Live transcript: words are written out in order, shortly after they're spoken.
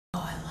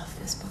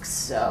this book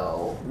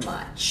so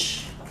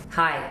much.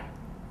 Hi,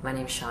 my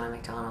name is Shauna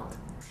MacDonald.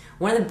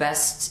 One of the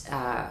best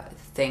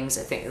things,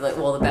 I think,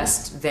 well, the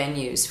best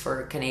venues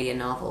for Canadian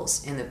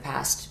novels in the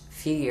past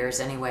few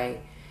years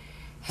anyway,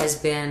 has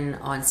been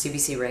on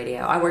CBC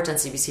Radio. I worked on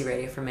CBC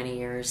Radio for many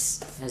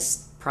years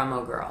as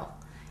promo girl,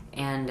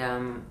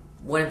 and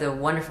one of the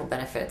wonderful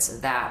benefits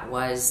of that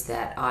was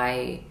that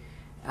I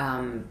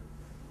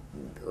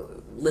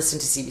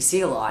listened to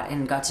CBC a lot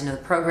and got to know the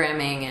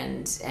programming,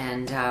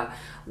 and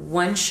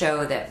one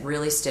show that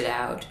really stood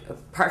out,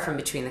 apart from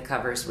Between the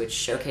Covers, which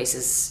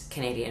showcases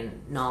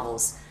Canadian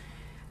novels,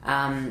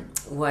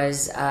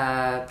 was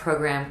a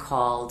program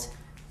called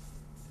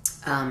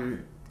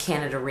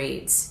Canada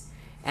Reads,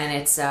 and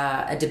it's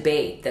a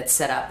debate that's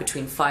set up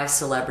between 5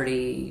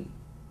 celebrities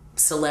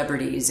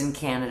in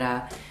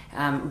Canada,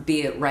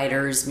 be it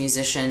writers,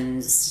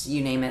 musicians,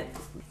 you name it.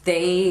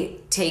 They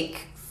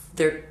take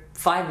their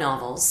 5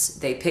 novels,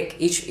 they pick,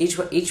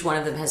 each one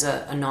of them has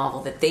a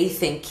novel that they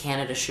think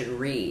Canada should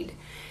read,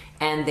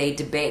 and they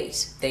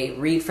debate. They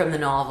read from the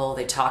novel,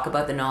 they talk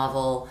about the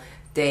novel,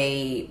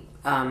 they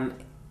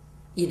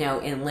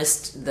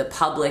enlist the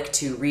public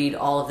to read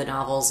all of the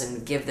novels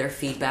and give their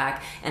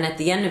feedback, and at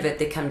the end of it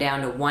they come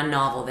down to one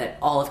novel that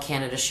all of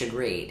Canada should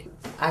read.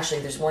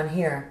 Actually, there's one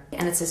here,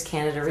 and it says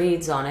Canada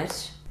Reads on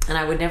it, and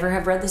I would never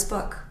have read this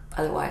book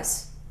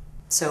otherwise.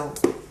 So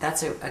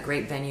that's a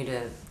great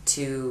venue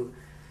to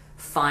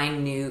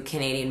find new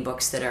Canadian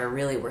books that are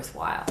really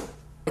worthwhile.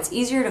 It's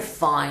easier to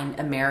find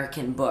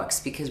American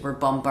books because we're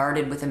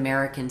bombarded with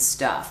American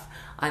stuff.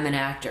 I'm an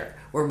actor.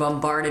 We're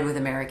bombarded with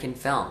American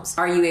films.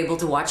 Are you able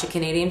to watch a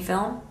Canadian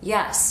film?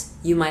 Yes.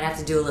 You might have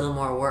to do a little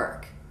more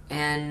work.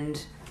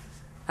 And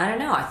I don't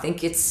know, I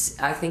think it's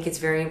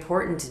very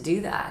important to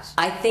do that.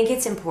 I think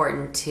it's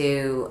important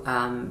to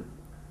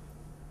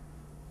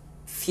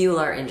fuel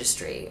our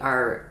industry,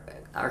 our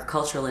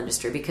cultural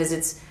industry, because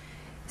it's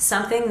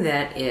something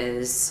that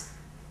is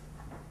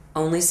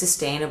only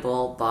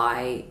sustainable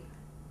by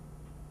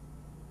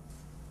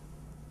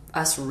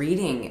us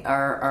reading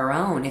our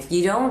own. If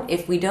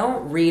we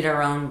don't read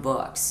our own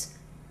books,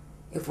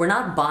 if we're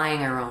not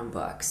buying our own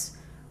books,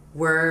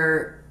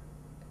 we're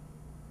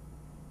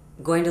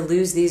going to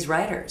lose these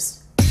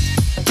writers.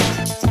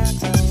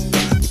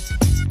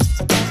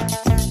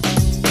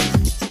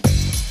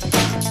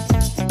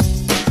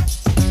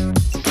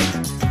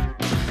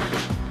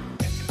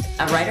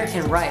 A writer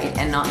can write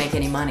and not make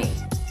any money.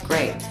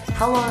 Great.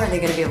 How long are they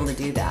going to be able to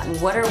do that?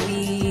 What are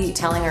we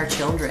telling our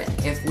children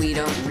if we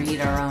don't read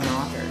our own